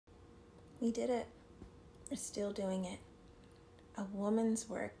We did it. We're still doing it. A woman's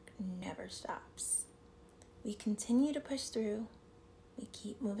work never stops. We continue to push through. We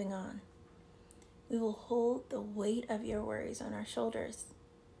keep moving on. We will hold the weight of your worries on our shoulders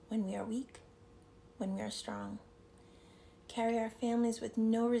when we are weak, when we are strong. Carry our families with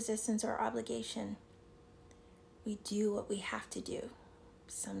no resistance or obligation. We do what we have to do.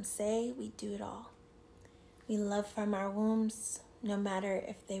 Some say we do it all. We love from our wombs, no matter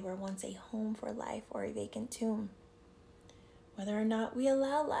if they were once a home for life or a vacant tomb. Whether or not we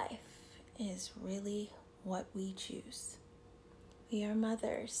allow life is really what we choose. We are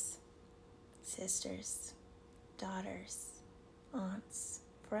mothers, sisters, daughters, aunts,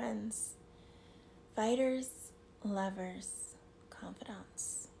 friends, fighters, lovers,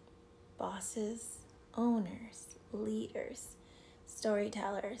 confidants, bosses, owners, leaders,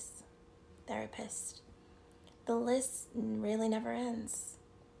 storytellers, therapists. The list really never ends.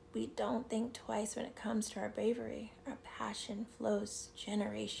 We don't think twice when it comes to our bravery. Our passion flows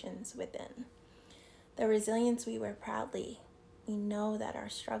generations within. The resilience we wear proudly. We know that our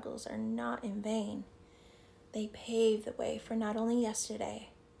struggles are not in vain. They pave the way for not only yesterday,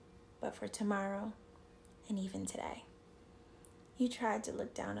 but for tomorrow and even today. You tried to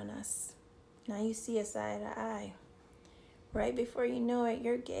look down on us. Now you see us eye to eye. Right before you know it,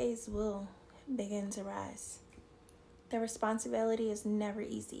 your gaze will begin to rise. The responsibility is never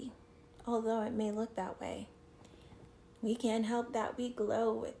easy, although it may look that way. We can't help that we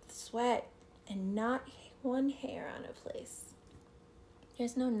glow with sweat and not one hair on a place.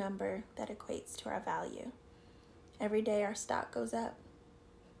 There's no number that equates to our value. Every day our stock goes up.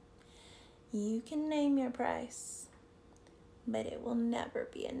 You can name your price, but it will never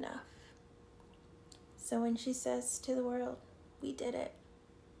be enough. So when she says to the world, we did it,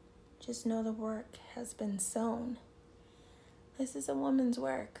 just know the work has been sown. This is a woman's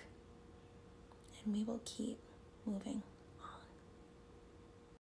work, and we will keep moving.